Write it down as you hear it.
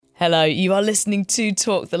Hello, you are listening to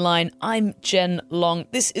Talk the Line. I'm Jen Long.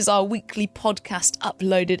 This is our weekly podcast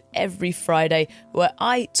uploaded every Friday where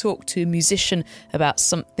I talk to a musician about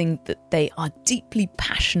something that they are deeply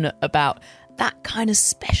passionate about, that kind of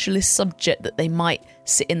specialist subject that they might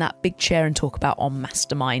sit in that big chair and talk about on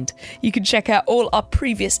Mastermind. You can check out all our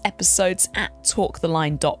previous episodes at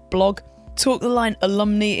talktheline.blog. Talk the Line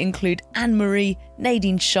alumni include Anne-Marie,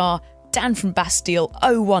 Nadine Shah, Dan from Bastille,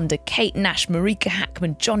 O Wonder, Kate Nash, Marika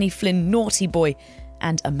Hackman, Johnny Flynn, Naughty Boy,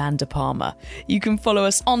 and Amanda Palmer. You can follow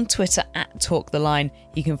us on Twitter at Talk the Line.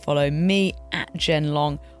 You can follow me at Jen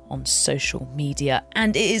Long on social media.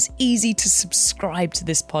 And it is easy to subscribe to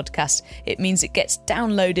this podcast. It means it gets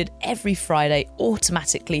downloaded every Friday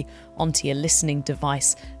automatically onto your listening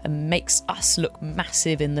device and makes us look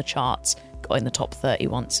massive in the charts. Got in the top 30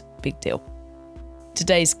 once. Big deal.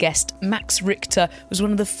 Today's guest, Max Richter, was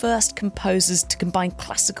one of the first composers to combine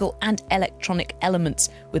classical and electronic elements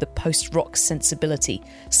with a post-rock sensibility,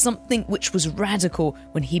 something which was radical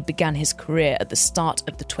when he began his career at the start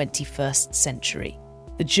of the 21st century.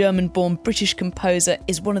 The German-born British composer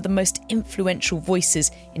is one of the most influential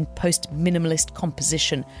voices in post-minimalist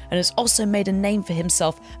composition and has also made a name for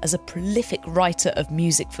himself as a prolific writer of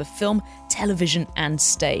music for film, television and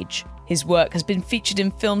stage. His work has been featured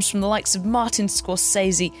in films from the likes of Martin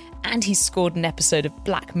Scorsese, and he's scored an episode of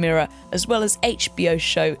Black Mirror, as well as HBO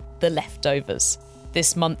show The Leftovers.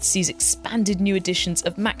 This month sees expanded new editions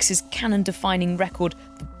of Max's canon-defining record,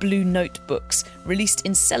 The Blue Notebooks, released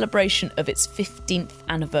in celebration of its 15th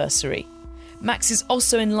anniversary. Max is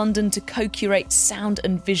also in London to co-curate Sound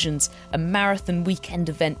and Visions, a marathon weekend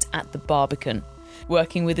event at the Barbican.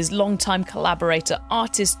 Working with his longtime collaborator,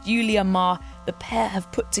 artist Julia Ma, the pair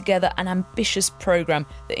have put together an ambitious programme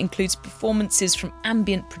that includes performances from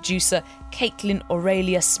ambient producer Caitlin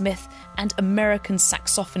Aurelia Smith and American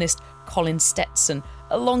saxophonist Colin Stetson,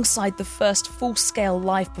 alongside the first full-scale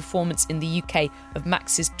live performance in the UK of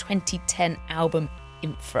Max's 2010 album,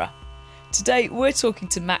 Infra. Today, we're talking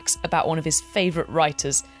to Max about one of his favourite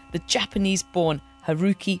writers, the Japanese-born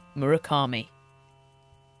Haruki Murakami.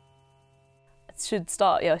 I should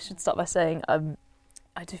start by saying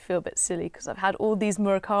I do feel a bit silly because I've had all these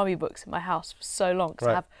Murakami books in my house for so long. Because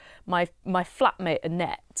I have my flatmate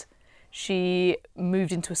Annette. She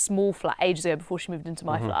moved into a small flat ages ago before she moved into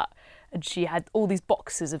my flat, and she had all these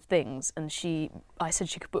boxes of things. And I said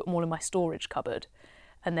she could put them all in my storage cupboard,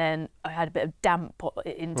 and then I had a bit of damp,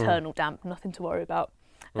 internal damp, nothing to worry about.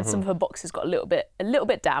 And some of her boxes got a little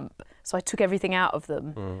bit damp, so I took everything out of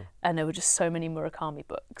them, and there were just so many Murakami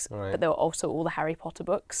books. But there were also all the Harry Potter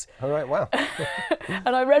books. All right, wow.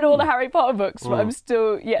 And I read all the Harry Potter books, but I'm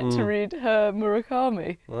still yet to read her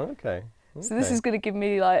Murakami. Okay. So this is going to give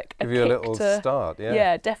me like give you a little start, yeah.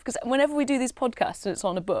 Yeah, because whenever we do these podcasts and it's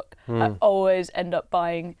on a book, I always end up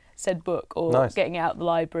buying said book or getting it out of the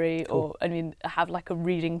library, or I have like a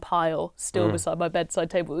reading pile still beside my bedside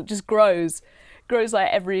table. It just grows like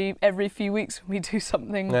every few weeks when we do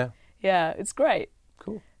something. Yeah, it's great.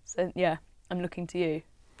 Cool. So yeah, I'm looking to you.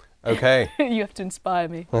 Okay. You have to inspire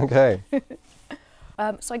me. Okay.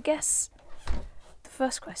 So I guess the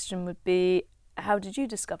first question would be, how did you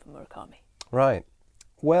discover Murakami? Right.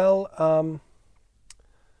 Well,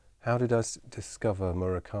 how did I discover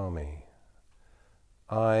Murakami?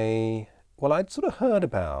 I'd sort of heard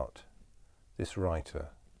about this writer,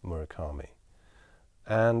 Murakami,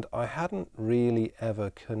 and I hadn't really ever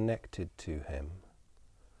connected to him.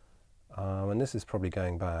 And this is probably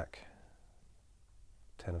going back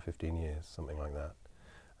 10 or 15 years, something like that.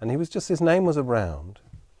 And his name was around,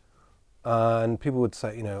 and people would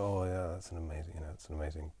say, oh yeah, that's an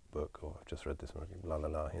amazing book, or I've just read this, blah, blah,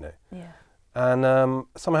 blah, Yeah. And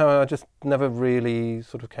somehow I just never really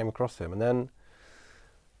sort of came across him. And then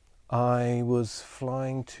I was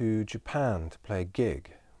flying to Japan to play a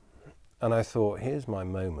gig, and I thought, here's my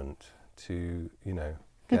moment to,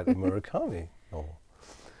 get a Murakami novel.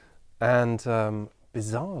 And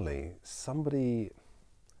bizarrely, somebody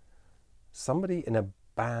in a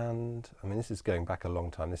band, this is going back a long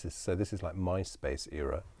time, this is like MySpace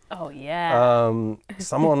era. Oh yeah.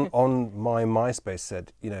 Someone on my MySpace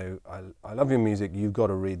said, I love your music, you've got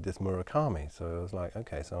to read this Murakami. So I was like,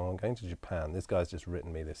 okay, so I'm going to Japan, this guy's just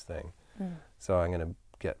written me this thing. So I'm going to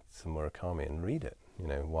get some Murakami and read it,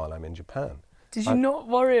 while I'm in Japan. Did you not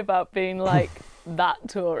worry about being like that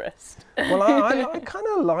tourist? Well, I kind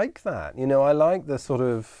of like that. I like the sort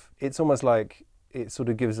of, it's almost like it sort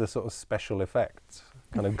of gives a sort of special effect,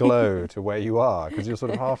 kind of glow to where you are, because you're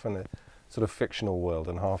sort of half in a sort of fictional world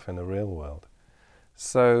and half in the real world.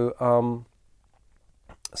 So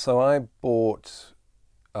I bought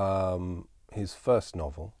his first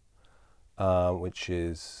novel, which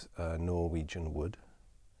is Norwegian wood.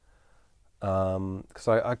 Because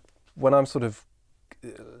I when I'm sort of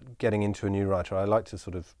getting into a new writer, I like to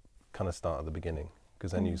sort of kind of start at the beginning,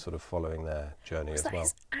 because then you're sort of following their journey as well.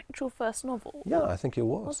 Was that his actual first novel? Yeah, I think it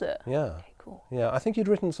was. Was it? Yeah. Okay, cool. Yeah, I think he'd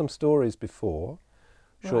written some stories before,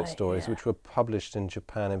 short Right, stories, yeah. which were published in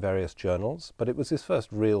Japan in various journals, but it was his first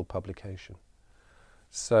real publication.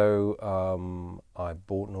 So I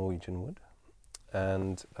bought Norwegian Wood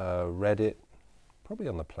and read it, probably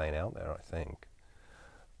on the plane out there, I think.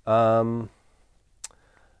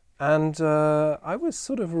 And I was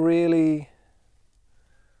sort of really,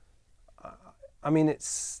 I mean,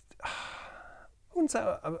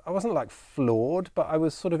 I wasn't like floored, but I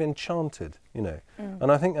was sort of enchanted, you know.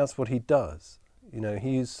 And I think that's what he does. You know,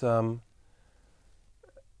 he's, there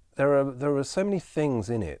were so many things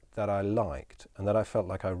in it that I liked and that I felt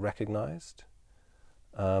like I recognized,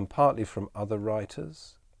 partly from other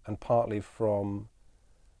writers and partly from,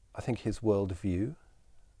 I think, his worldview,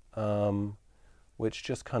 which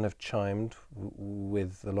just kind of chimed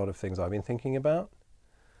with a lot of things I've been thinking about.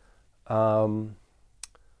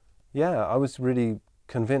 Yeah, I was really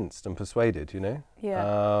convinced and persuaded, you know.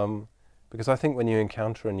 Yeah. Because I think when you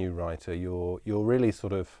encounter a new writer, you're really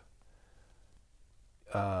sort of,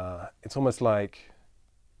 it's almost like,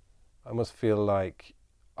 I almost feel like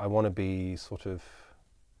I want to be sort of,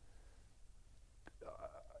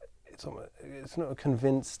 it's not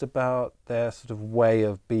convinced about their sort of way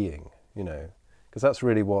of being, you know, because that's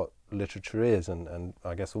really what literature is, and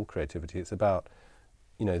I guess all creativity. It's about,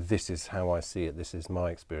 you know, this is how I see it, this is my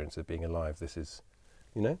experience of being alive, this is,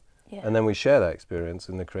 you know. Yeah. And then we share that experience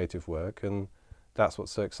in the creative work, and that's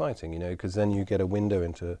what's so exciting, you know, because then you get a window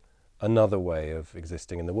into another way of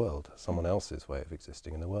existing in the world, someone else's way of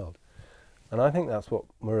existing in the world. And I think that's what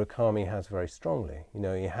Murakami has very strongly. You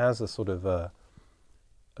know, he has a sort of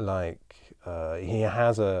he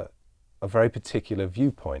has a very particular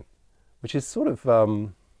viewpoint, which is sort of,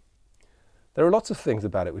 there are lots of things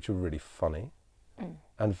about it which are really funny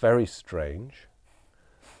and very strange.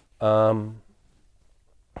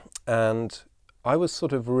 And I was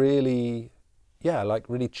sort of really, like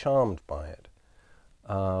really charmed by it.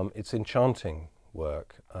 It's enchanting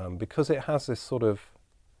work because it has this sort of,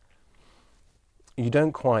 you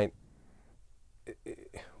don't quite,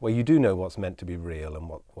 well, you do know what's meant to be real and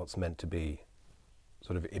what's meant to be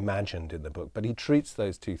sort of imagined in the book, but he treats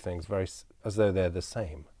those two things very as though they're the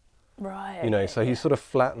same. Right. You know, so he sort of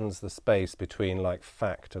flattens the space between like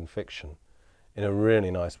fact and fiction in a really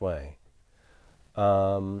nice way.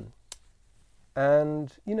 And,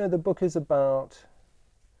 you know, the book is about,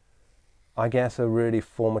 I guess, a really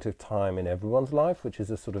formative time in everyone's life, which is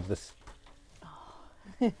a sort of this...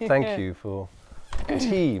 Thank you for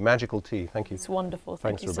tea, magical tea. Thank you. It's wonderful.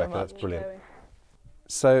 Thanks, Thank you Rebecca. so much. That's brilliant.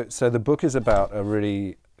 So the book is about a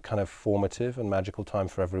really kind of formative and magical time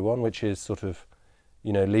for everyone, which is sort of,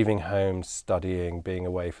 you know, leaving home, studying, being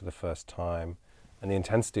away for the first time, and the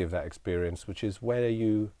intensity of that experience, which is where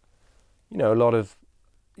you know, a lot of,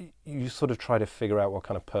 you sort of try to figure out what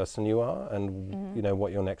kind of person you are and, you know,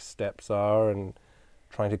 what your next steps are, and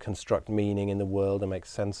trying to construct meaning in the world and make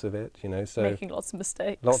sense of it, you know. So making lots of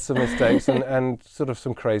mistakes. Lots of mistakes and sort of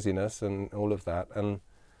some craziness and all of that. And,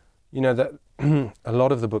 you know, that a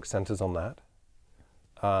lot of the book centers on that.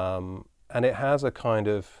 And it has a kind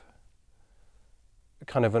of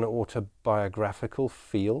an autobiographical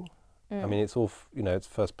feel. I mean, it's all, you know, it's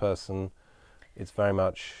first person. It's very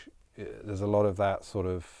much, there's a lot of that sort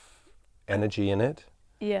of energy in it.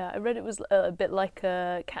 Yeah, I read it was a bit like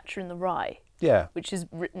Catcher in the Rye. Yeah. Which is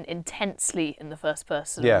written intensely in the first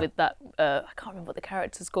person Yeah. with that, I can't remember what the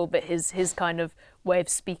character's called, but his kind of way of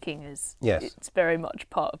speaking is, Yes. it's very much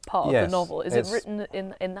part of the Yes, novel. Is it it's- written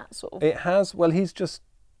in that sort of... It has, well, he's just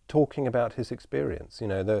talking about his experience. You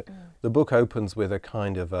know, the book opens with a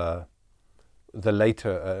kind of an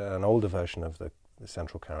older version of the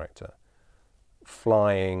central character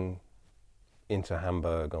flying into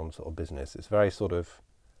Hamburg on sort of business. It's very sort of,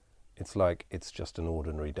 it's like it's just an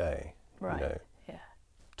ordinary day, Right, you know, yeah.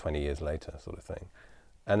 20 years later sort of thing.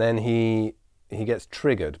 And then he gets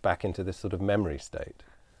triggered back into this sort of memory state,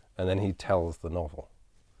 and then he tells the novel.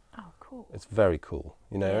 Oh, cool. It's very cool,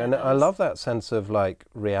 you know, Yeah, and that I is. love that sense of like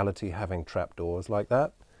reality having trapdoors like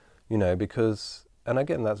that, you know, because, and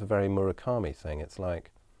again, that's a very Murakami thing. It's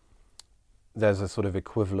like there's a sort of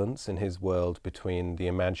equivalence in his world between the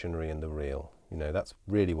imaginary and the real. You know, that's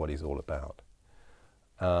really what he's all about.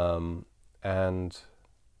 And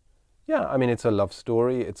yeah, I mean, it's a love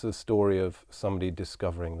story. It's a story of somebody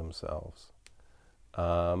discovering themselves.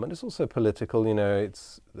 And it's also political, you know,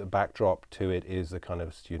 it's the backdrop to it is the kind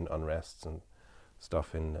of student unrests and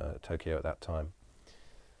stuff in Tokyo at that time.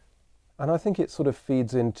 And I think it sort of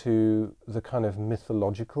feeds into the kind of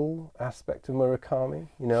mythological aspect of Murakami.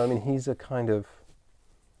 You know, I mean, he's a kind of...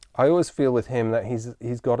 I always feel with him that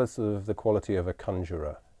he's got a sort of the quality of a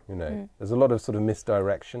conjurer, you know. Mm. There's a lot of sort of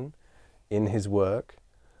misdirection in his work,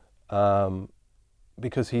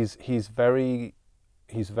 because he's very,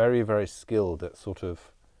 very skilled at sort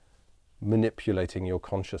of manipulating your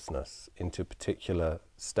consciousness into particular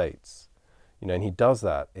states, you know, and he does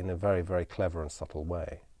that in a very, very clever and subtle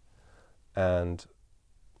way. And,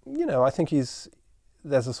 you know, I think there's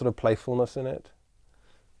a sort of playfulness in it,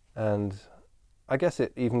 and I guess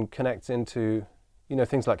it even connects into, you know,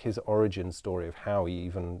 things like his origin story of how he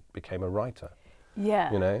even became a writer.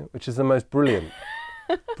 Yeah. You know, which is the most brilliant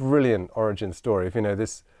origin story. If, you know,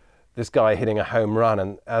 this guy hitting a home run,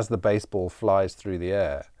 and as the baseball flies through the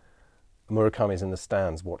air, Murakami's in the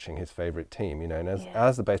stands watching his favorite team, you know, and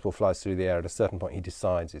as the baseball flies through the air, at a certain point he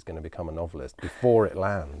decides he's going to become a novelist before it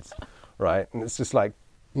lands, right? And it's just like,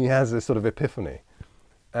 he has this sort of epiphany.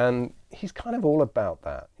 And he's kind of all about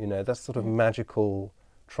that, you know, that sort of magical,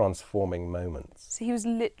 transforming moments. So he was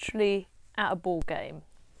literally at a ball game,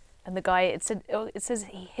 and the guy, it says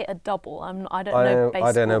he hit a double. I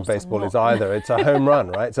don't know baseball is either. It's a home run,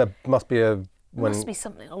 right? Must be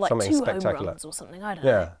something like something 2 spectacular. home runs or something. I don't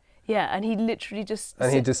know. Yeah, and he literally just...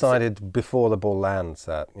 And he decided before the ball lands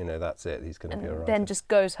that, you know, that's it, he's going to be a writer. Then just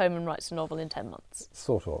goes home and writes a novel in 10 months.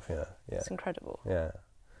 Sort of, yeah. It's incredible. Yeah.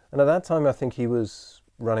 And at that time, I think he was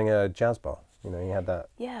running a jazz bar. You know, he had that.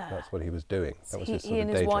 Yeah. That's what he was doing. That was his sort he of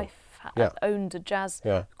and his wife owned a jazz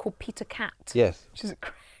called Peter Cat. Yes. Which is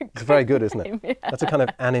it's very good, isn't it? Yeah. That's a kind of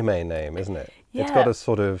anime name, isn't it? Yeah. It's got a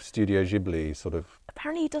sort of Studio Ghibli sort of...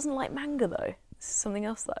 Apparently he doesn't like manga, though. This is something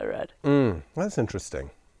else that I read. That's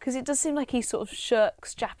interesting. Because it does seem like he sort of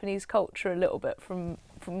shirks Japanese culture a little bit from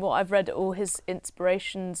what I've read. All his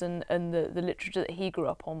inspirations and the literature that he grew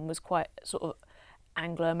up on was quite sort of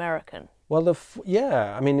Anglo-American. Well,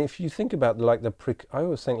 I mean, if you think about I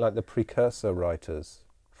always think like the precursor writers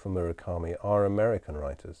for Murakami are American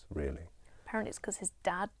writers, really. Apparently it's because his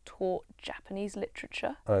dad taught Japanese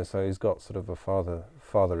literature. Oh, so he's got sort of a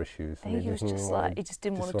father issues. He was just like, he just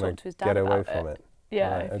didn't want to talk to his dad get away about from it.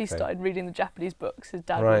 Yeah, right, if he started reading the Japanese books, his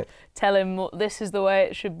dad would tell him this is the way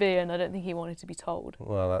it should be, and I don't think he wanted to be told.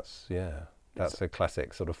 Well, that's a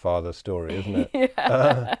classic sort of father story, isn't it?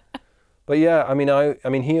 Yeah. But yeah, I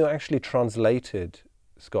mean, he actually translated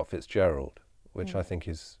Scott Fitzgerald, which I think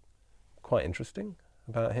is quite interesting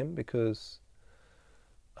about him, because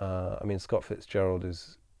I mean, Scott Fitzgerald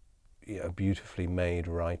is beautifully made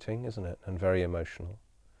writing, isn't it, and very emotional.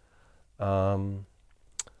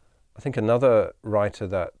 I think another writer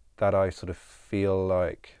that I sort of feel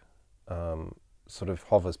like sort of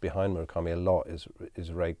hovers behind Murakami a lot is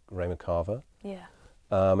Raymond Carver. Yeah.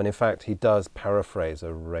 And in fact, he does paraphrase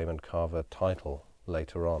a Raymond Carver title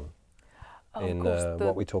later on in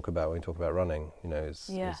what we talk about when we talk about running. You know,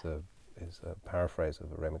 is a paraphrase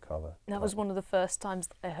of a Raymond Carver. That was one of the first times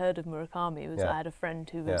that I heard of Murakami. I had a friend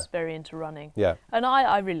who was very into running. Yeah. And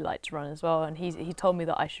I really like to run as well. And he told me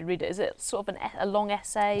that I should read it. Is it sort of a long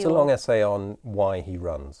essay? It's a long essay on why he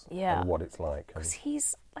runs and what it's like. Because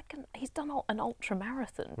he's done an ultra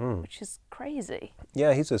marathon, which is crazy.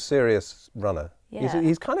 Yeah, he's a serious runner. Yeah.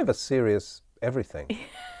 He's kind of a serious everything. You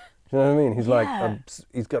know what I mean? He's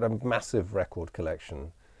he's got a massive record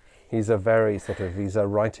collection. He's a very he's a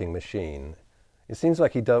writing machine. It seems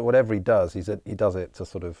like whatever he does, he does it to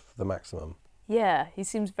sort of the maximum. Yeah, he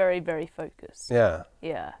seems very, very focused. Yeah.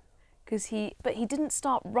 Yeah. But he didn't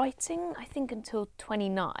start writing, I think, until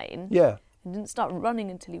 29. Yeah. And didn't start running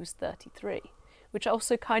until he was 33, which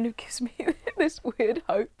also kind of gives me this weird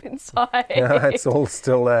hope inside. Yeah, it's all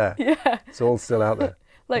still there. Yeah. It's all still out there.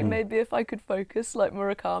 Maybe if I could focus like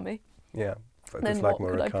Murakami. Yeah. Focus then like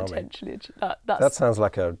what Murakami. could I potentially achieve? That sounds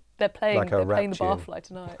like a... They're playing the tune. Barfly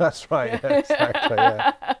tonight. That's right, yeah, exactly,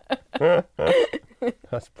 yeah.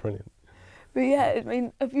 That's brilliant. But yeah, I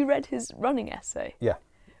mean, have you read his running essay? Yeah.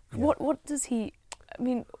 What does he... I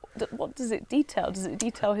mean, what does it detail? Does it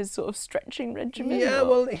detail his sort of stretching regimen? Yeah,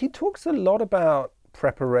 well, he talks a lot about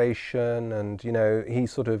preparation, and, you know, he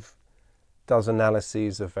sort of does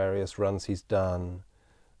analyses of various runs he's done,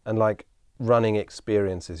 and like running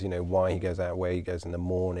experiences, you know, why he goes out, where he goes in the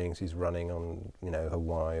mornings. He's running on, you know,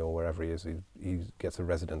 Hawaii or wherever he is. He gets a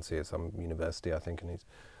residency at some university, I think,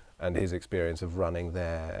 and his experience of running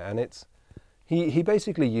there. And he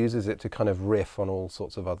basically uses it to kind of riff on all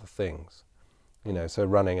sorts of other things, you know. So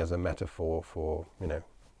running as a metaphor for, you know,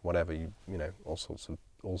 whatever you know, all sorts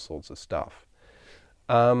of stuff.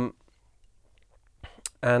 And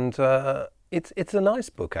It's a nice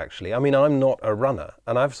book, actually. I mean, I'm not a runner,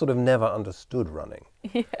 and I've sort of never understood running.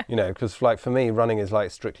 Yeah. You know, because like for me, running is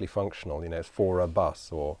like strictly functional. You know, it's for a bus,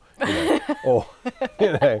 or you know, or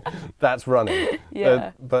you know, that's running.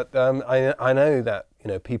 Yeah. But I know that, you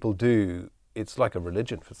know, people do. It's like a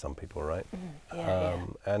religion for some people, right? Yeah.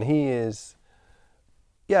 And he is.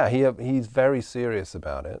 Yeah, he's very serious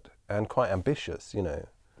about it and quite ambitious. You know.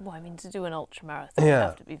 Well, I mean, to do an ultra marathon, you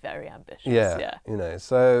have to be very ambitious. Yeah. You know,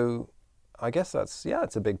 so I guess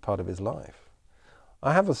it's a big part of his life.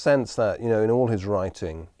 I have a sense that, you know, in all his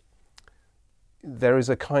writing, there is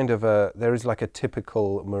like a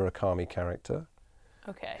typical Murakami character.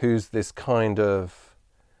 Okay. Who's this kind of,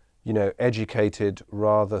 you know, educated,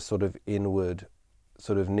 rather sort of inward,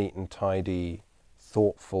 sort of neat and tidy,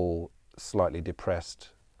 thoughtful, slightly depressed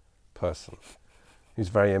person who's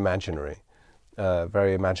very imaginary.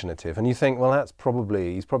 Very imaginative, and you think, well, he's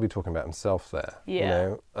probably talking about himself there, you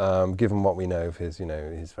know, given what we know of his, you know,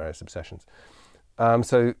 his various obsessions.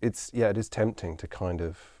 So it is tempting to kind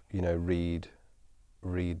of, you know, read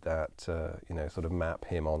that, you know, sort of map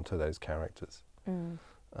him onto those characters.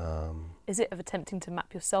 Is it ever tempting to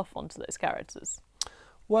map yourself onto those characters?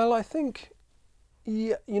 Well, I think,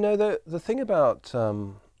 yeah, you know, the thing about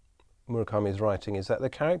Murakami's writing is that the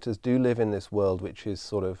characters do live in this world which is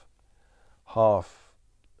sort of half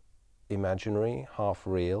imaginary, half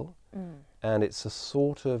real, and it's a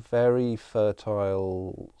sort of very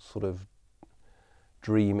fertile, sort of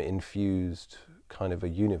dream-infused kind of a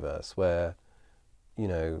universe where, you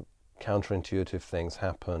know, counterintuitive things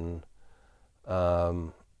happen.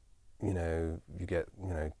 You know, you get, you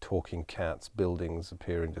know, talking cats, buildings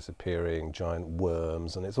appearing, disappearing, giant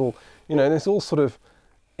worms, and it's all, you know, it's all sort of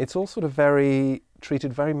very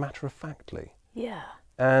treated very matter-of-factly. Yeah.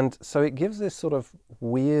 And so it gives this sort of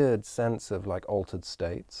weird sense of like altered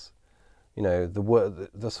states. You know,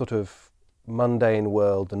 the sort of mundane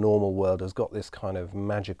world, the normal world has got this kind of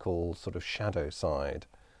magical sort of shadow side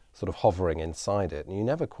sort of hovering inside it. And you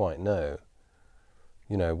never quite know,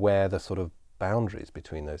 you know, where the sort of boundaries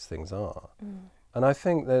between those things are. And I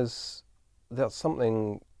think that's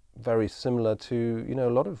something very similar to, you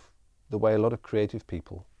know, the way a lot of creative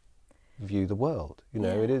people view the world. You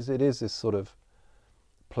know, it is this sort of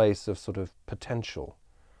place of sort of potential,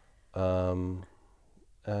 and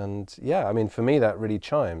yeah, I mean, for me that really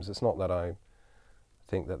chimes. It's not that I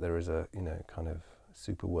think that there is a, you know, kind of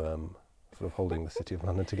superworm sort of holding the city of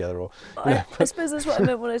London together, or I suppose that's what I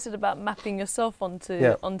meant when I said about mapping yourself onto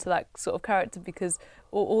that sort of character, because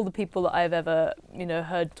all the people that I've ever, you know,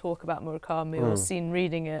 heard talk about Murakami or seen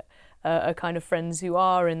reading it are kind of friends who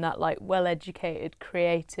are in that like well-educated,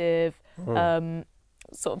 creative,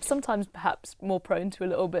 sort of sometimes perhaps more prone to a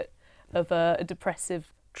little bit of a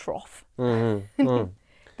depressive trough.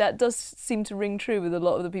 That does seem to ring true with a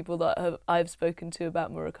lot of the people that I've spoken to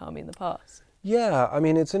about Murakami in the past. Yeah, I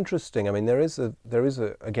mean, it's interesting. I mean, there is a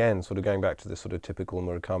again, sort of going back to this sort of typical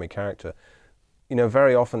Murakami character, you know,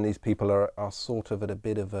 very often these people are sort of at a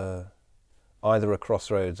bit of either a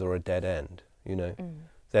crossroads or a dead end, you know.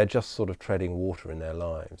 They're just sort of treading water in their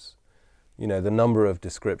lives. You know, the number of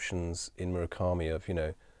descriptions in Murakami of, you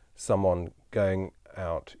know, someone going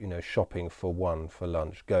out, you know, shopping for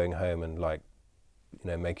lunch, going home and like, you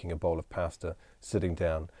know, making a bowl of pasta, sitting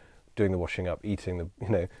down, doing the washing up, eating the, you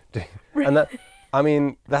know, and that, I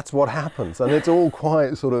mean, that's what happens. And it's all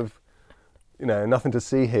quite sort of, you know, nothing to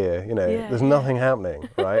see here, you know, there's nothing happening,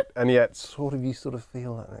 right? And yet you sort of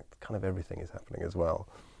feel that kind of everything is happening as well.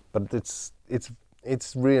 But it's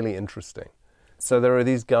really interesting. So there are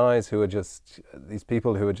these guys who are these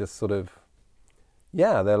people who are just sort of,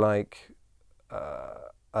 yeah, they're like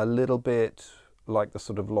a little bit like the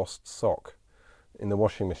sort of lost sock in the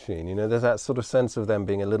washing machine. You know, there's that sort of sense of them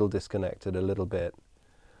being a little disconnected, a little bit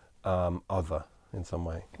other in some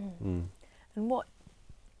way. And what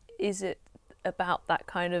is it about that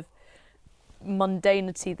kind of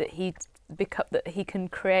mundanity that he can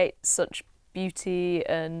create such beauty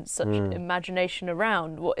and such imagination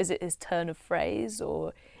around? What is it, his turn of phrase,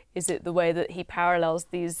 or is it the way that he parallels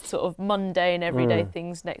these sort of mundane everyday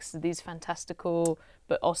things next to these fantastical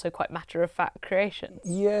but also quite matter-of-fact creations?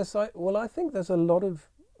 Yes, I think there are a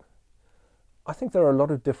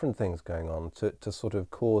lot of different things going on to sort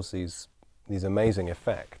of cause these amazing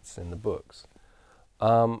effects in the books.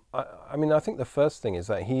 I mean, I think the first thing is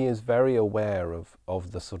that he is very aware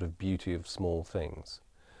of the sort of beauty of small things,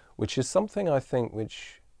 which is something I think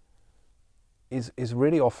which is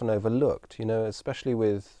really often overlooked, you know, especially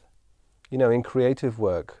with, you know, in creative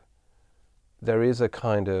work, there is a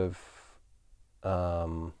kind of,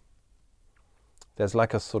 there's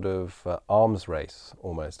like a sort of arms race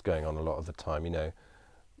almost going on a lot of the time, you know.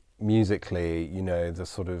 musically, the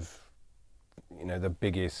sort of, the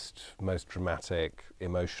biggest, most dramatic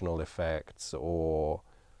emotional effects, or,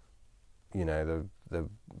 the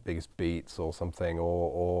biggest beats or something,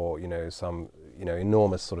 or some,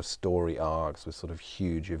 enormous sort of story arcs with sort of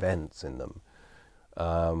huge events in them.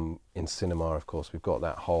 In cinema, of course, we've got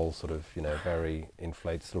that whole sort of, very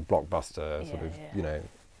inflated sort of blockbuster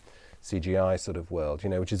CGI sort of world,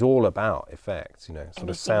 which is all about effects, sort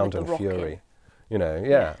of sound and fury,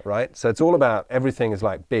 right? So it's all about, everything is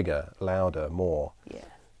like bigger, louder, more. Yeah.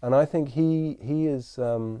 And I think he is,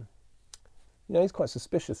 he's quite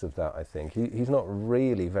suspicious of that, I think. He's not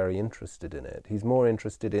really very interested in it. He's more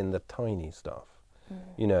interested in the tiny stuff,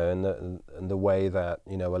 and the way that,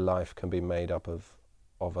 a life can be made up of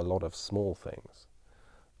a lot of small things.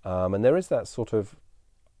 And there is that sort of,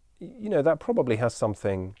 that probably has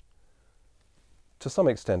something, to some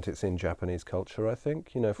extent it's in Japanese culture, I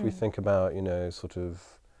think. If we think about, sort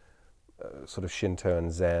of Shinto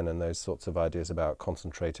and Zen and those sorts of ideas about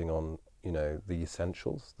concentrating on, the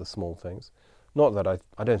essentials, the small things. Not that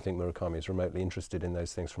I don't think Murakami is remotely interested in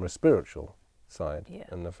those things from a spiritual side. Yeah.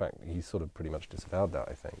 And the fact he sort of pretty much disavowed that,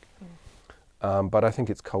 I think. But I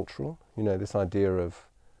think it's cultural, this idea of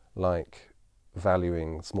like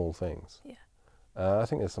valuing small things. Yeah. I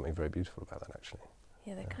think there's something very beautiful about that, actually.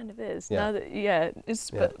 Yeah, there kind of is. Yeah. Now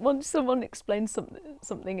that, but once someone explains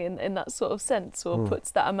something in that sort of sense, or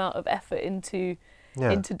puts that amount of effort into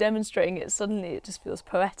demonstrating it, suddenly it just feels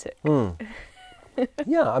poetic.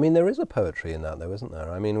 Yeah, I mean, there is a poetry in that, though, isn't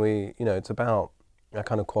there? I mean, it's about a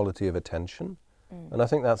kind of quality of attention, and I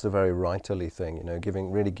think that's a very writerly thing,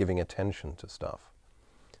 really giving attention to stuff.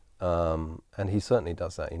 And he certainly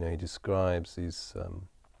does that. He describes these,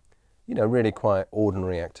 really quite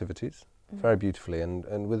ordinary activities very beautifully,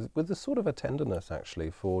 and with the sort of a tenderness, actually,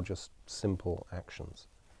 for just simple actions.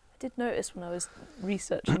 I did notice when I was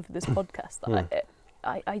researching for this podcast that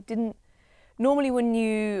I didn't... Normally when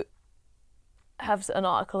you have an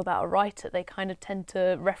article about a writer, they kind of tend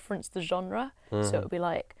to reference the genre. So it would be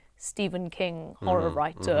like Stephen King, horror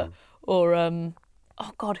writer, or, oh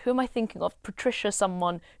God, who am I thinking of? Patricia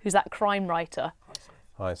someone, who's that crime writer.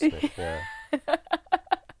 Highsmith, yeah.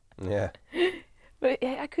 Yeah. But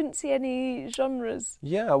I couldn't see any genres.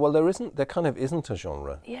 Yeah, well, there kind of isn't a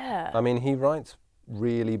genre. Yeah. I mean, he writes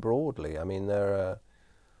really broadly. I mean, there are,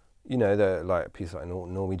 like a piece like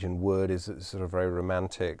Norwegian Wood is sort of very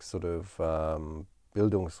romantic, sort of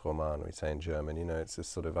Bildungsroman, we say in German. It's this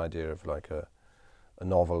sort of idea of like a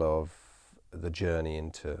novel of the journey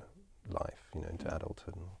into life, into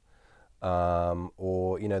adulthood.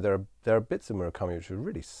 Or there are bits of Murakami which are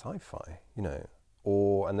really sci-fi,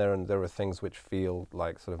 and there are things which feel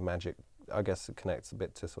like sort of magic. I guess it connects a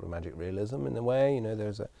bit to sort of magic realism in a way.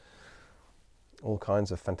 There's all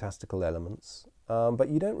kinds of fantastical elements, but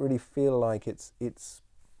you don't really feel like he's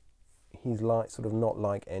like sort of not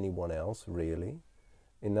like anyone else really,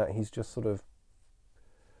 in that he's just sort of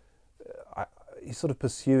he's sort of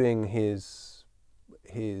pursuing his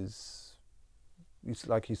he's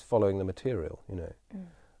following the material,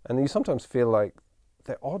 and you sometimes feel like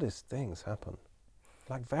the oddest things happen.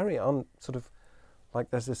 Like very sort of, like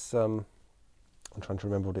there's this, I'm trying to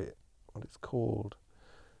remember what it's called.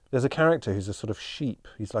 There's a character who's a sort of sheep.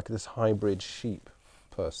 He's like this hybrid sheep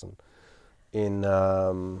person in,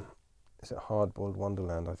 is it Hard-Boiled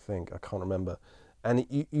Wonderland, I think? I can't remember. And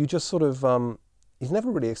you just sort of, he's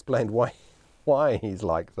never really explained why he's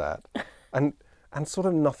like that. And sort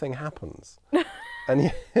of nothing happens. And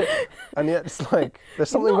yet it's like, there's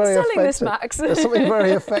something very affecting. This, Max. There's something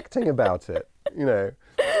very affecting about it,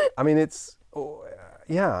 I mean, it's,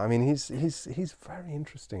 I mean, he's very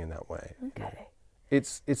interesting in that way. Okay.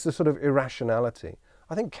 It's the sort of irrationality.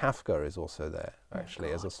 I think Kafka is also there,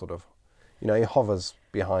 actually, as a sort of, he hovers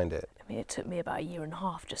behind it. I mean, it took me about a year and a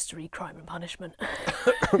half just to read Crime and Punishment.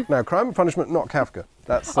 No, Crime and Punishment, not Kafka.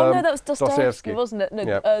 That's no, that was Dostoevsky, wasn't it? No,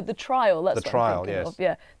 yeah. The Trial. That's The Trial, yes. Of.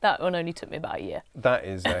 Yeah, that one only took me about a year. That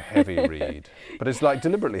is a heavy read, but it's like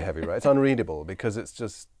deliberately heavy, right? It's unreadable because it's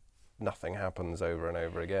just nothing happens over and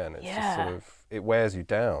over again. It's just sort of, it wears you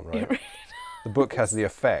down, right? The book has the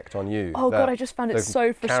effect on you. Oh God, I just found it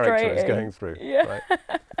so frustrating. The character is going through. Yeah.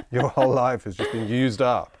 Right? Your whole life has just been used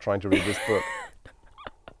up trying to read this book.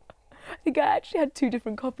 I think I actually had two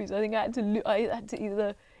different copies. I think I had to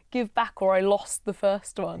either give back or I lost the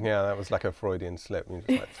first one. Yeah, that was like a Freudian slip. You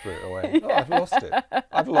just like threw it away. Oh, I've lost it.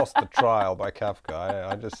 I've lost The Trial by Kafka.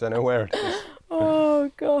 I just don't know where it is.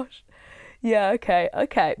 Oh gosh. Yeah. Okay.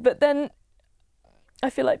 But then, I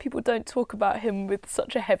feel like people don't talk about him with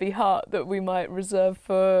such a heavy heart that we might reserve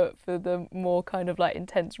for the more kind of like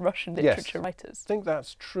intense Russian literature writers. I think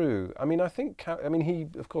that's true. I mean, he,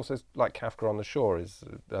 of course, is like Kafka on the Shore is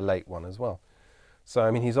a late one as well. So, I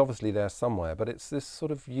mean, he's obviously there somewhere, but it's this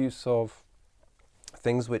sort of use of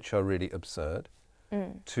things which are really absurd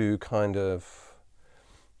to kind of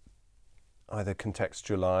either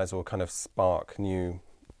contextualize or kind of spark new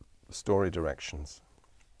story directions.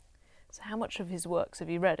 So how much of his works have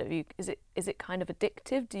you read? Is it kind of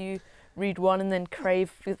addictive? Do you read one and then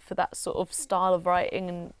crave for that sort of style of writing?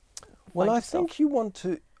 And well, I think you want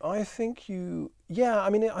to. I think you. Yeah, I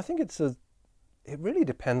mean, I think it really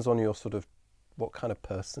depends on your sort of what kind of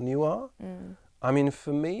person you are. I mean,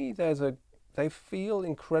 for me, they feel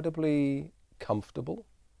incredibly comfortable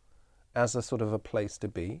as a sort of a place to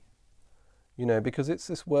be. You know, because it's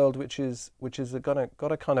this world which is got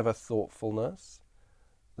a kind of a thoughtfulness.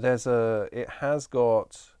 It has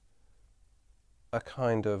got a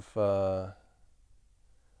kind of, I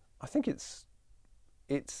think it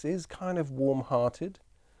is kind of warm-hearted,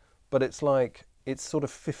 but it's sort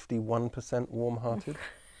of 51% warm-hearted,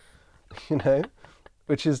 you know,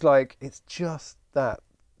 which is like, it's just that,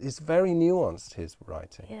 it's very nuanced, his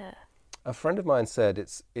writing. Yeah. A friend of mine said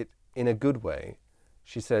it in a good way.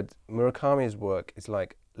 She said, Murakami's work is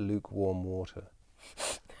like lukewarm water.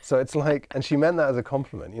 So it's like, and she meant that as a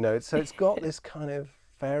compliment, you know. So it's got this kind of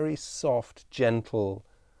very soft, gentle,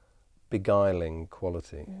 beguiling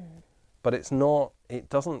quality. But it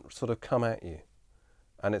doesn't sort of come at you.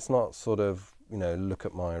 And it's not sort of, you know, look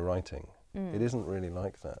at my writing. It isn't really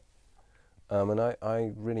like that. And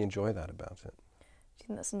I really enjoy that about it. Do you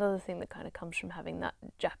think that's another thing that kind of comes from having that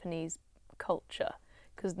Japanese culture?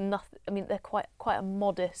 Because they're quite a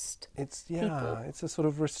modest people. It's a sort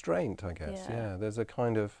of restraint, I guess. Yeah, there's a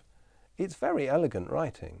kind of, it's very elegant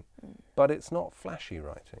writing, but it's not flashy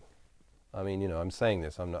writing. I mean, you know, I'm saying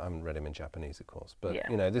this, I haven't read him in Japanese, of course, but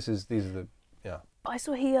you know, these are the. I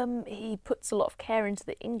saw he puts a lot of care into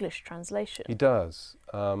the English translation. He does.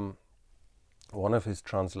 One of his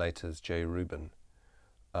translators, Jay Rubin,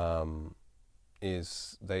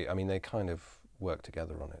 they kind of work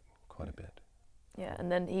together on it quite a bit. Yeah,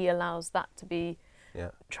 and then he allows that to be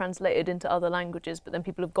translated into other languages, but then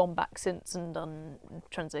people have gone back since and done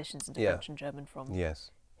translations into French and German from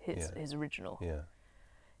his original. Yeah.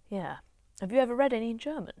 Yeah. Have you ever read any in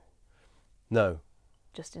German? No.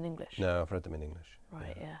 Just in English? No, I've read them in English.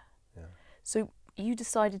 Right, yeah. So you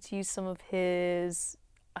decided to use some of his,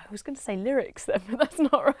 I was going to say lyrics then, but that's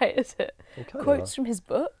not right, is it? Quotes from his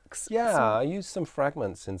books? Yeah, I used some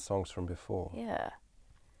fragments in Songs from Before. Yeah.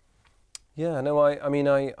 Yeah, no, I mean,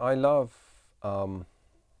 I love, you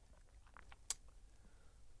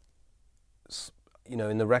know,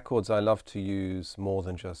 in the records I love to use more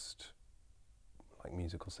than just like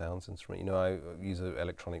musical sounds and instrument. You know, I use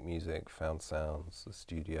electronic music, found sounds, the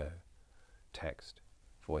studio, text,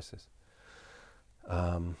 voices.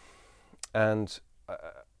 And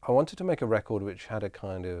I wanted to make a record which had a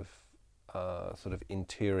kind of sort of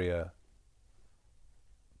interior,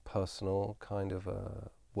 personal kind of a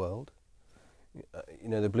world. You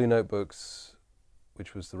know, the Blue Notebooks,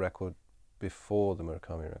 which was the record before the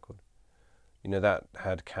Murakami record, you know, that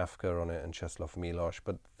had Kafka on it and Czeslaw Milosz,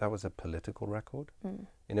 but that was a political record.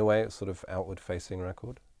 In a way, it's sort of outward-facing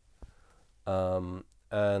record. So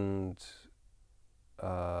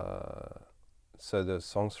the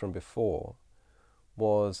Songs from Before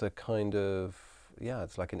was a kind of,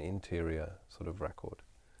 it's like an interior sort of record.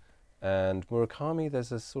 And Murakami,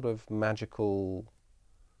 there's a sort of magical,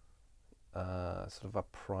 sort of a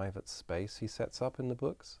private space he sets up in the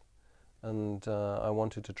books. And I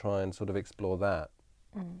wanted to try and sort of explore that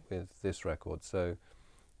with this record. So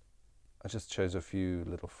I just chose a few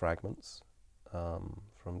little fragments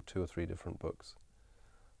from 2 or 3 different books.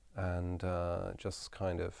 And just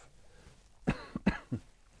kind of,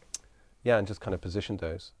 and just kind of positioned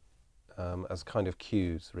those as kind of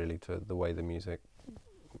cues, really, to the way the music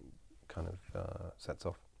kind of sets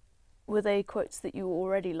off. Were they quotes that you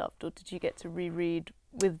already loved, or did you get to reread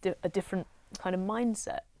with a different kind of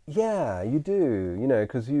mindset? Yeah, you do, you know,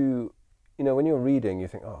 because you know, when you're reading, you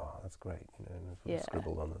think, oh, that's great, you know, and sort of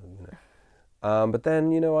scribbled on it, you know. But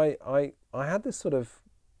then, you know, I had this sort of,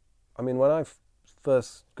 I mean, when I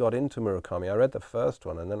first got into Murakami, I read the first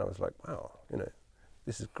one, and then I was like, wow, you know,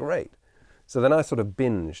 this is great. So then I sort of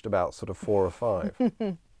binged about sort of 4 or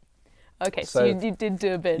 5. Okay, so you did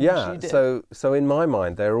do a binge. Yeah, so in my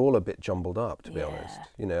mind, they're all a bit jumbled up, to be honest.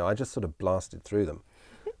 You know, I just sort of blasted through them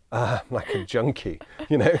like a junkie,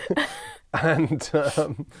 you know, and,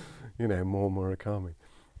 you know, more Murakami.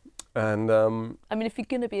 And I mean, if you're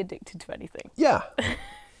going to be addicted to anything. yeah,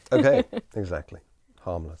 okay, exactly,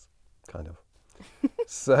 harmless, kind of.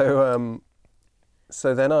 So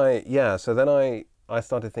then I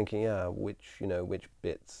started thinking, which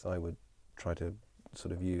bits I would try to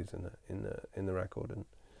sort of use in the record,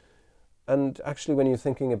 and actually when you're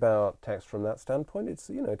thinking about text from that standpoint, it's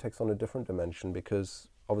it takes on a different dimension, because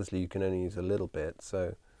obviously you can only use a little bit,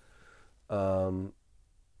 so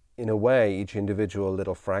in a way each individual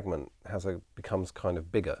little fragment becomes kind of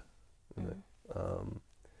bigger.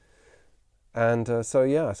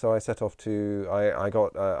 So I set off I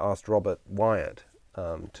got asked Robert Wyatt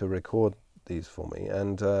to record these for me,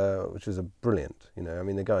 and which is brilliant. I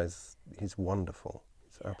mean, he's wonderful.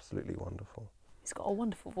 He's absolutely wonderful. He's got a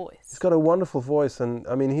wonderful voice. He's got a wonderful voice, and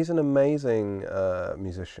I mean, he's an amazing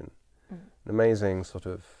musician, an amazing sort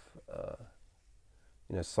of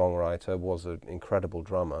songwriter. Was an incredible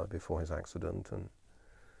drummer before his accident, and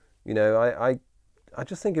I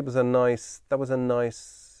just think that was a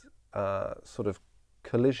nice sort of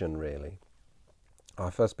collision, really. I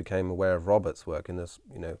first became aware of Robert's work in this,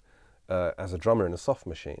 as a drummer in a Soft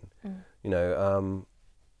Machine. An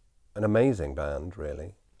amazing band,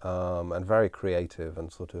 really, and very creative,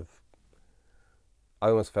 and sort of, I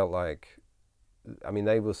almost felt like, I mean,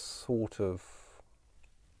 they were sort of,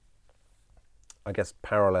 I guess,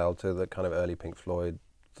 parallel to the kind of early Pink Floyd,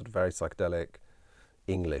 sort of very psychedelic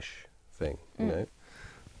English thing, and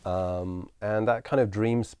that kind of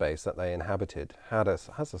dream space that they inhabited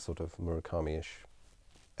has a sort of Murakami-ish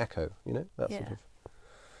echo, that sort of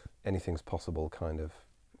anything's possible kind of,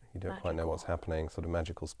 you don't quite know what's happening, sort of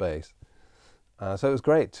magical space. So it was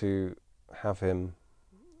great to have him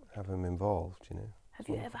involved, Have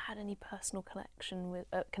you ever had any personal connection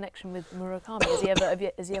with Murakami?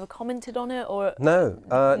 Has he ever commented on it, or no?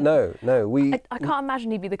 I can't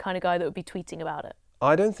imagine he'd be the kind of guy that would be tweeting about it.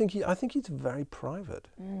 I don't think I think he's very private.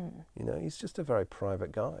 He's just a very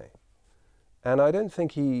private guy, and I don't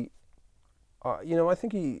think I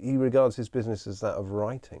think he regards his business as that of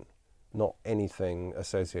writing, not anything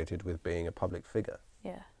associated with being a public figure.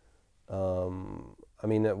 Yeah. I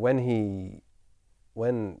mean,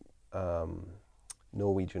 when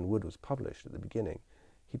Norwegian Wood was published at the beginning,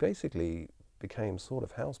 he basically became sort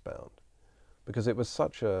of housebound, because it was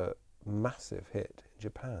such a massive hit in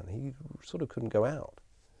Japan. He sort of couldn't go out.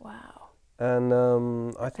 Wow. And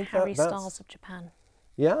I think Harry that's Styles of Japan.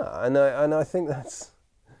 Yeah, and I think that's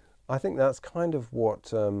kind of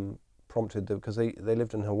what prompted because they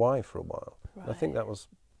lived in Hawaii for a while. Right. I think that was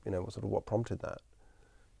sort of what prompted that.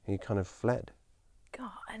 He kind of fled. God,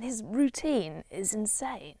 and his routine is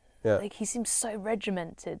insane. Yeah. Like, he seems so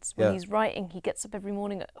regimented. When he's writing, he gets up every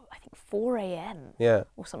morning at, I think, 4 a.m. Yeah.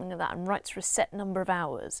 or something like that, and writes for a set number of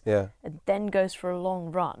hours. Yeah. And then goes for a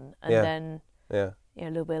long run, and then a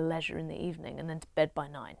little bit of leisure in the evening, and then to bed by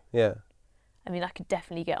 9. Yeah. I mean, I could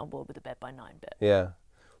definitely get on board with the bed by 9 bit. Yeah.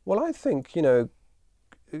 Well, I think, in a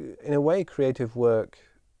way, creative work,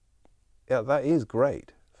 that is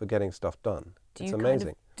great for getting stuff done. It's amazing. Kind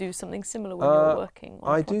of do something similar when you're working on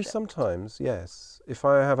a project? do sometimes, yes. If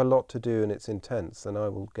I have a lot to do and it's intense, then I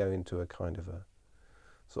will go into a kind of a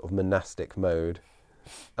sort of monastic mode.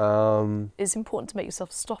 It's important to make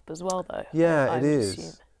yourself stop as well, though. Yeah, it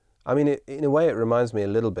is. I mean, in a way, it reminds me a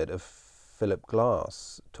little bit of Philip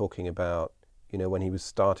Glass talking about, when he was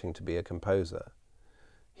starting to be a composer.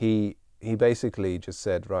 He basically just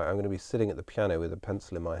said, right, I'm going to be sitting at the piano with a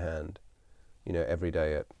pencil in my hand, every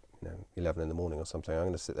day at 11 in the morning or something. I'm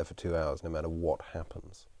going to sit there for 2 hours no matter what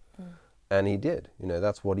happens. And he did.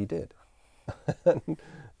 That's what he did.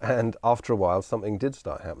 And after a while, something did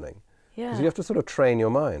start happening. Yeah. Because you have to sort of train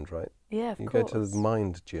your mind, right? Yeah, of course. You go to the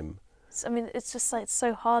mind gym. I mean, it's just like, it's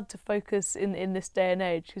so hard to focus in this day and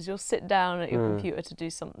age, because you'll sit down at your computer to do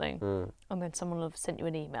something, and then someone will have sent you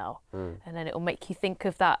an email, and then it'll make you think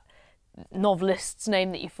of that novelist's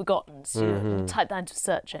name that you've forgotten, so you type that into a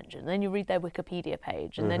search engine, and then you read their Wikipedia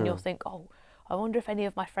page, and then you'll think, oh, I wonder if any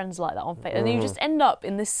of my friends like that on Facebook. And then you just end up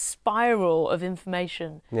in this spiral of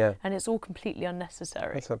information, and it's all completely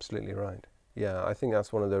unnecessary. That's absolutely right. Yeah, I think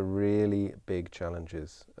that's one of the really big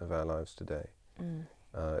challenges of our lives today.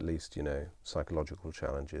 At least, psychological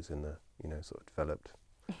challenges in the, sort of developed,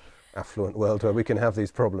 affluent world where we can have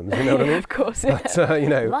these problems, you know what I mean? Of course, yeah.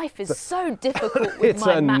 But, life is so difficult with it's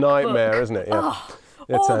my a MacBook. nightmare, isn't it? Yeah.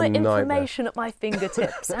 All the information at my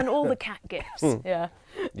fingertips and all the cat gifs.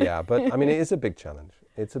 Yeah, but I mean, it is a big challenge.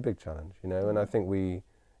 It's a big challenge, and I think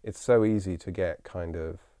it's so easy to get kind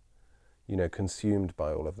of, consumed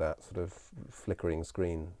by all of that sort of flickering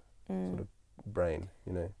screen sort of brain,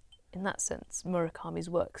 In that sense, Murakami's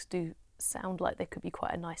works do sound like they could be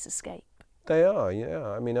quite a nice escape. They are, yeah.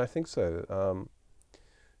 I mean, I think so.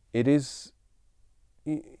 It is,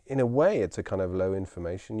 in a way, it's a kind of low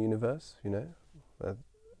information universe, you know. A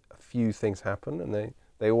few things happen and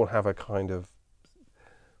they all have a kind of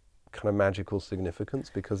magical significance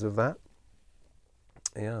because of that.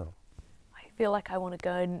 Yeah. I feel like I want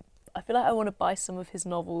to buy some of his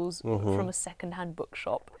novels from a second-hand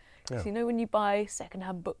bookshop. Because you know when you buy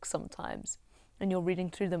second-hand books sometimes and you're reading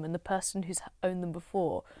through them and the person who's owned them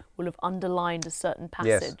before will have underlined a certain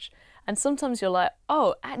passage. Yes. And sometimes you're like,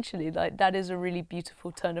 oh, actually, like that is a really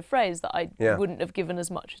beautiful turn of phrase that I wouldn't have given as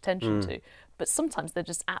much attention to. But sometimes they're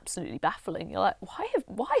just absolutely baffling. You're like, why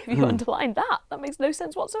have you underlined that? That makes no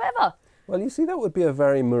sense whatsoever. Well, you see, that would be a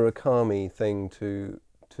very Murakami thing to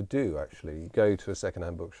do, actually. Go to a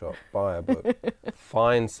second-hand bookshop, buy a book,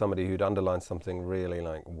 find somebody who'd underlined something really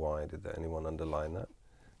like, why did anyone underline that?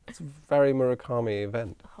 It's a very Murakami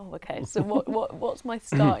event. Oh, okay. So what's my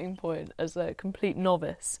starting point as a complete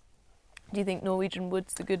novice? Do you think Norwegian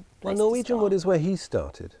Wood's the good place Well, Norwegian Wood is where he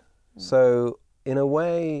started. So, in a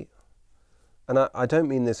way, and I don't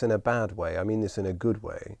mean this in a bad way, I mean this in a good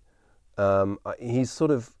way,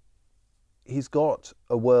 he's got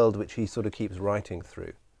a world which he sort of keeps writing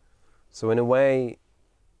through. So in a way,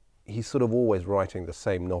 he's sort of always writing the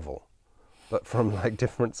same novel, but from like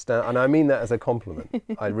different and I mean that as a compliment.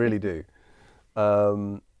 I really do.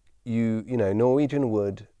 You know, Norwegian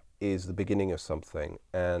Wood is the beginning of something,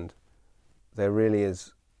 and there really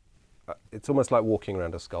is. It's almost like walking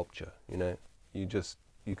around a sculpture. You know,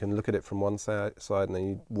 you can look at it from one side, and then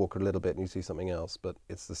you walk a little bit and you see something else, but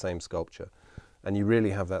it's the same sculpture, and you really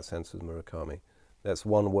have that sense with Murakami. That's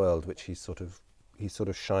one world which he's sort of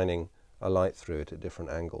shining a light through it at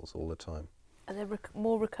different angles all the time. Are there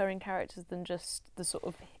more recurring characters than just the sort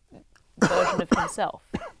of version of himself?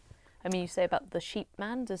 I mean, you say about the sheep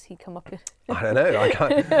man. Does he come up with? I don't know. I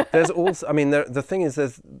can't. There's also. I mean, the thing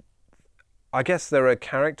is, I guess there are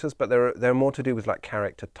characters, but they're more to do with like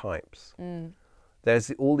character types.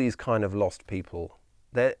 There's all these kind of lost people,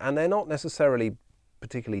 and they're not necessarily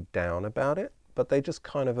particularly down about it, but they're just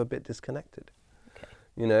kind of a bit disconnected. Okay.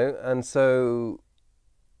 You know, and so.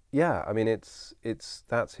 Yeah, I mean,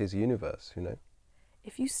 that's his universe, you know.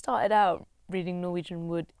 If you started out reading Norwegian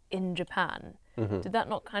Wood in Japan, did that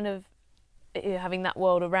not kind of, having that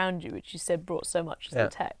world around you, which you said brought so much to the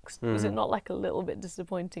text, was it not like a little bit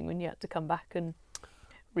disappointing when you had to come back and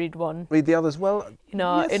read the others? Well, in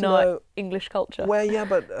our English culture. Well, yeah,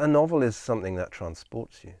 but a novel is something that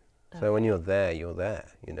transports you. So when you're there, you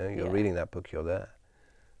know, you're reading that book, you're there.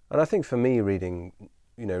 And I think for me, reading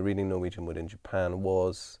Norwegian Wood in Japan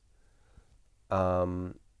was,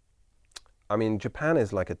 I mean, Japan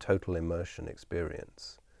is like a total immersion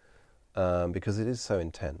experience because it is so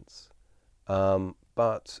intense.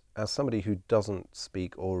 But as somebody who doesn't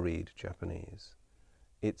speak or read Japanese,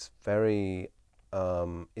 it's very,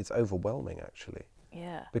 it's overwhelming actually.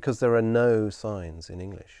 Yeah. Because there are no signs in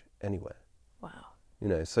English anywhere. Wow. You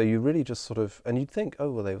know, so you really just sort of, and you'd think, oh,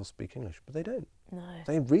 well, they all speak English, but they don't. No.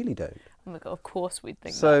 They really don't. Oh my God, of course we'd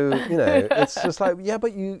think so, that. So, you know, it's just like, yeah,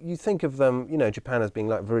 but you think of them, you know, Japan as being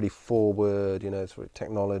like really forward, you know, sort of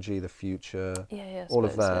technology, the future, all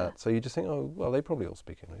of that. Yeah. So you just think, oh, well, they probably all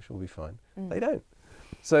speak English, we'll be fine. They don't.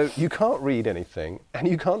 So you can't read anything and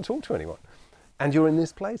you can't talk to anyone. And you're in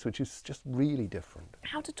this place, which is just really different.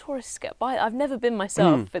 How do tourists get by? I've never been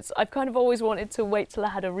myself. I've kind of always wanted to wait till I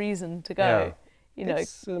had a reason to go. Yeah. You know,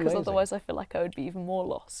 because otherwise I feel like I would be even more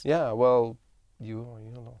lost. Yeah, well, you're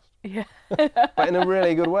lost. Yeah. But in a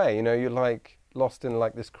really good way, you know, you're like lost in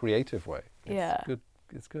like this creative way. It's good.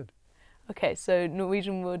 It's good. Okay, so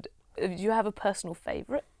Norwegian Wood, do you have a personal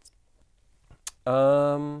favourite?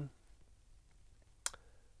 I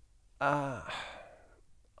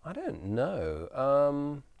don't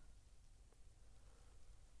know.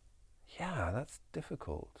 Yeah, that's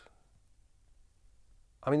difficult.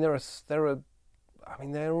 I mean,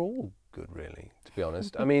 they're all good, really, to be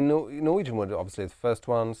honest. I mean, Norwegian Wood, obviously, is the first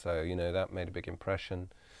one, so, you know, that made a big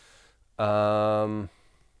impression. The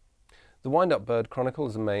Wind-Up Bird Chronicle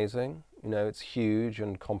is amazing. You know, it's huge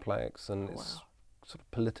and complex, and it's sort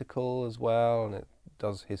of political as well, and it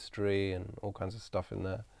does history and all kinds of stuff in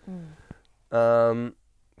there.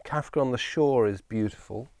 Kafka on the Shore is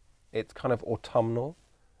beautiful. It's kind of autumnal.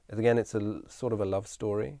 Again, it's a sort of a love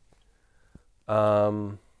story.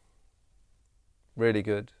 Really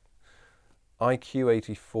good. IQ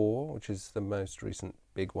 84, which is the most recent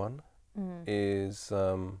big one, is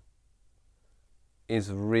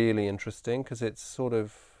really interesting because it's sort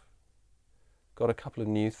of got a couple of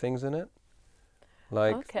new things in it.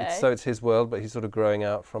 Like, it's his world, but he's sort of growing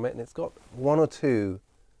out from it, and it's got one or two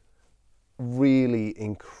really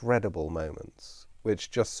incredible moments,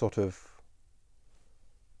 which just sort of,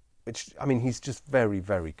 he's just very,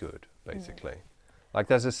 very good, basically. Like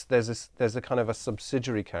there's a kind of a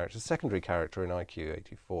subsidiary character, a secondary character in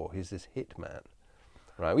IQ84. He's this hitman,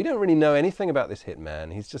 right? We don't really know anything about this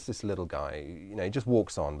hitman. He's just this little guy, he just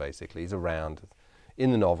walks on, basically. He's around.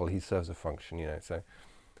 In the novel, he serves a function, so.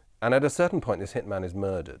 And at a certain point, this hitman is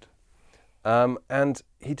murdered. And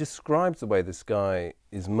he describes the way this guy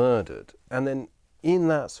is murdered. And then in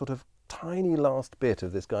that sort of tiny last bit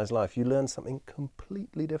of this guy's life, you learn something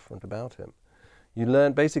completely different about him. You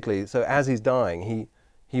learn, basically, so as he's dying,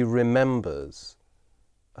 he remembers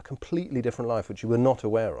a completely different life, which you were not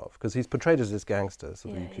aware of, because he's portrayed as this gangster,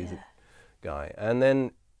 sort of guy. And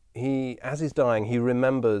then as he's dying, he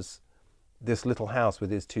remembers this little house with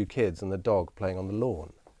his 2 kids and the dog playing on the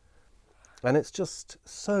lawn. And it's just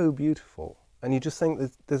so beautiful. And you just think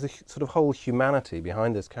that there's a sort of whole humanity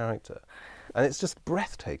behind this character. And it's just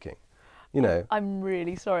breathtaking, I'm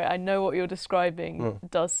really sorry. I know what you're describing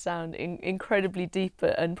does sound incredibly deep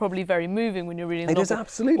and probably very moving when you're reading the novel. It is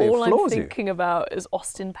absolutely. All it floors I'm thinking about is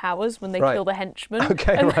Austin Powers when they right. kill the henchman.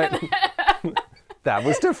 Okay, right. That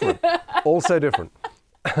was different. Also different.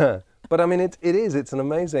 But I mean, it's an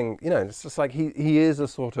amazing, it's just like he is a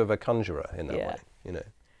sort of a conjurer in that way,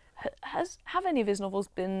 Have any of his novels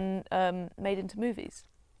been made into movies?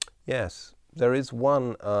 Yes, there is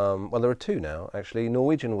one, there are 2 now, actually.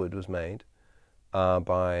 Norwegian Wood was made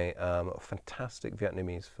by a fantastic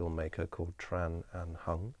Vietnamese filmmaker called Tran Anh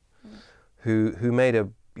Hung, who made a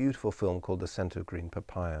beautiful film called The Scent of Green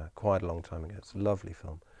Papaya quite a long time ago. It's a lovely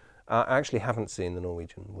film. I actually haven't seen the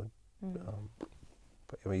Norwegian Wood.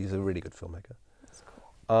 But he's a really good filmmaker. That's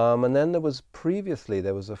cool. And then there was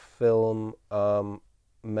a film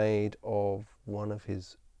made of one of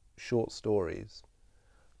his short stories,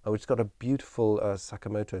 which got a beautiful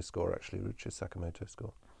Sakamoto score, actually, Ruchi Sakamoto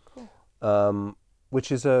score. Cool.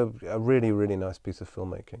 Which is a really, really nice piece of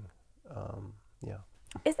filmmaking.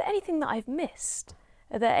 Is there anything that I've missed?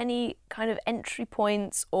 Are there any kind of entry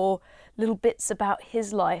points or little bits about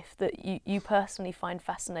his life that you personally find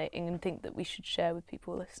fascinating and think that we should share with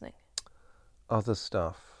people listening? Other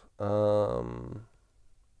stuff.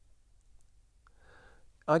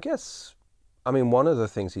 I guess, one of the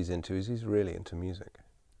things he's into is he's really into music.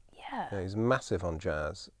 Yeah. He's massive on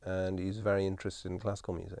jazz, and he's very interested in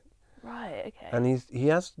classical music. Right, okay. And he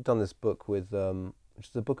has done this book with, which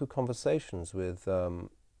is a book of conversations with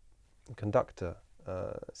conductor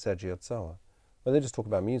Sergio Ozawa, where they just talk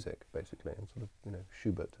about music, basically, and sort of,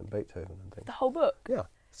 Schubert and Beethoven and things. The whole book? Yeah,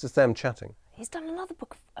 it's just them chatting. He's done another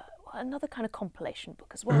book, another kind of compilation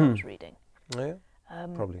book as well, I was reading. Oh, yeah?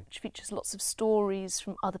 Probably. Which features lots of stories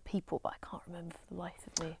from other people, but I can't remember for the life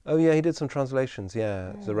of me. Oh, yeah, he did some translations,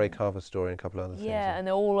 yeah. There's a Ray Carver story and a couple of other things. Yeah, and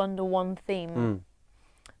they're all under one theme.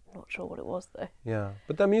 Not sure what it was, though. Yeah,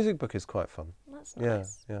 but their music book is quite fun. That's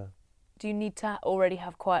nice. Yeah. Do you need to already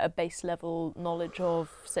have quite a base level knowledge of,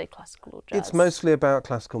 say, classical or jazz? It's mostly about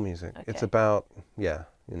classical music. Okay. It's about,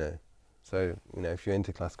 So, if you're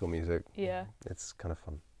into classical music, it's kind of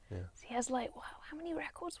fun. Yeah. So he has how many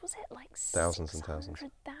records was it? Thousands and thousands.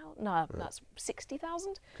 No, that's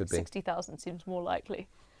 60,000? Could be. 60,000 seems more likely.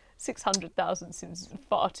 600,000 seems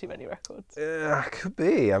far too many records. Yeah, could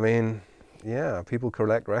be. People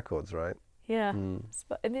collect records, right? Yeah.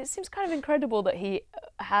 It seems kind of incredible that he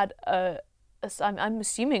had I'm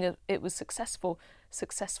assuming it was successful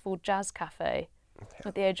jazz cafe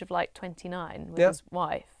at the age of 29 with his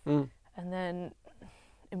wife, and then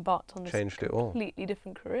embarked on this completely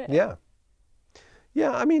different career. Yeah.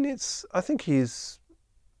 I think he's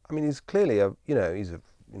clearly he's a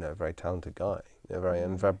very talented guy,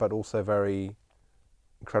 but also very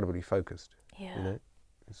incredibly focused. Yeah.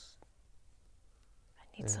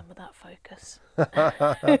 I need some of that focus.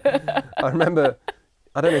 I remember,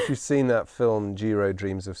 I don't know if you've seen that film Jiro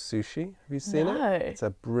Dreams of Sushi. Have you seen it? No. It's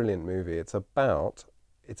a brilliant movie. It's about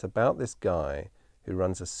this guy who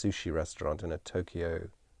runs a sushi restaurant in a Tokyo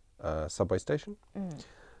subway station.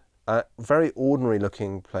 Very ordinary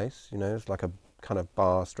looking place, it's like a kind of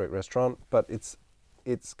bar stroke restaurant, but it's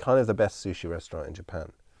kind of the best sushi restaurant in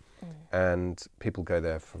Japan. And people go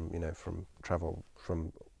there from travel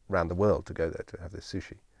from around the world to go there to have this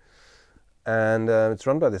sushi. And it's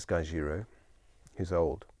run by this guy Jiro, who's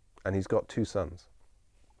old, and he's got 2 sons.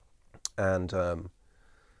 And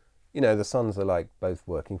the sons are both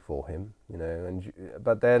working for him,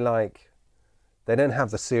 but they don't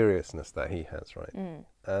have the seriousness that he has, right?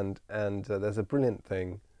 And there's a brilliant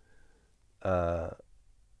thing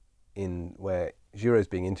in where Jiro's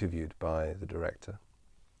being interviewed by the director,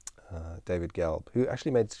 David Gelb, who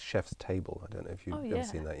actually made Chef's Table. I don't know if you've ever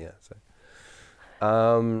seen that yet. So,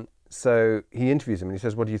 So he interviews him and he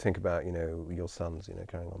says, what do you think about, your sons,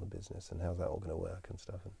 carrying on the business and how's that all going to work and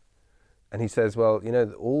stuff? And he says, well,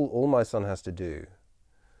 all my son has to do,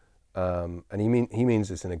 and he means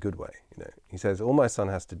this in a good way, He says, all my son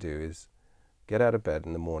has to do is get out of bed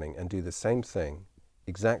in the morning and do the same thing,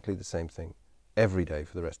 exactly the same thing, every day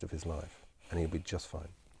for the rest of his life, and he'll be just fine.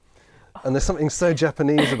 And there's something so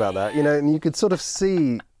Japanese about that, and you could sort of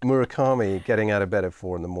see Murakami getting out of bed at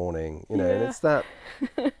 4 a.m, and it's that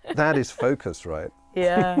is focus, right?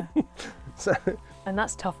 Yeah. So, and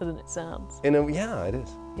that's tougher than it sounds. Yeah, it is.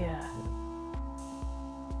 Yeah.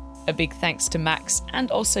 A big thanks to Max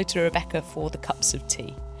and also to Rebecca for the cups of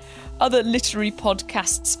tea. Other literary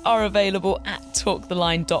podcasts are available at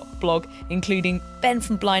talktheline.blog, including Ben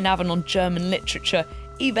from Blaenavon on German literature,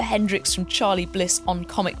 Eva Hendricks from Charlie Bliss on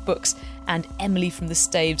comic books, and Emily from the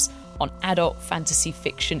Staves on adult fantasy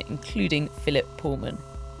fiction, including Philip Pullman.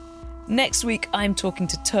 Next week, I'm talking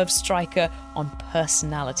to Turv Stryker on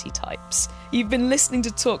personality types. You've been listening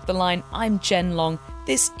to Talk the Line. I'm Jen Long.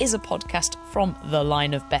 This is a podcast from The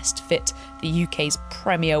Line of Best Fit, the UK's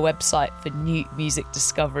premier website for new music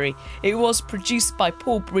discovery. It was produced by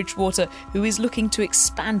Paul Bridgewater, who is looking to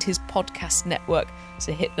expand his podcast network,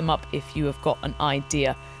 so hit them up if you have got an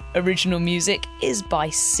idea. Original music is by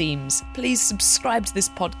Seams. Please subscribe to this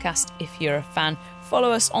podcast if you're a fan.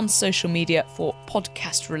 Follow us on social media for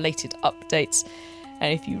podcast-related updates.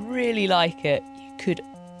 And if you really like it, you could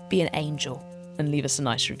be an angel and leave us a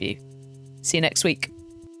nice review. See you next week.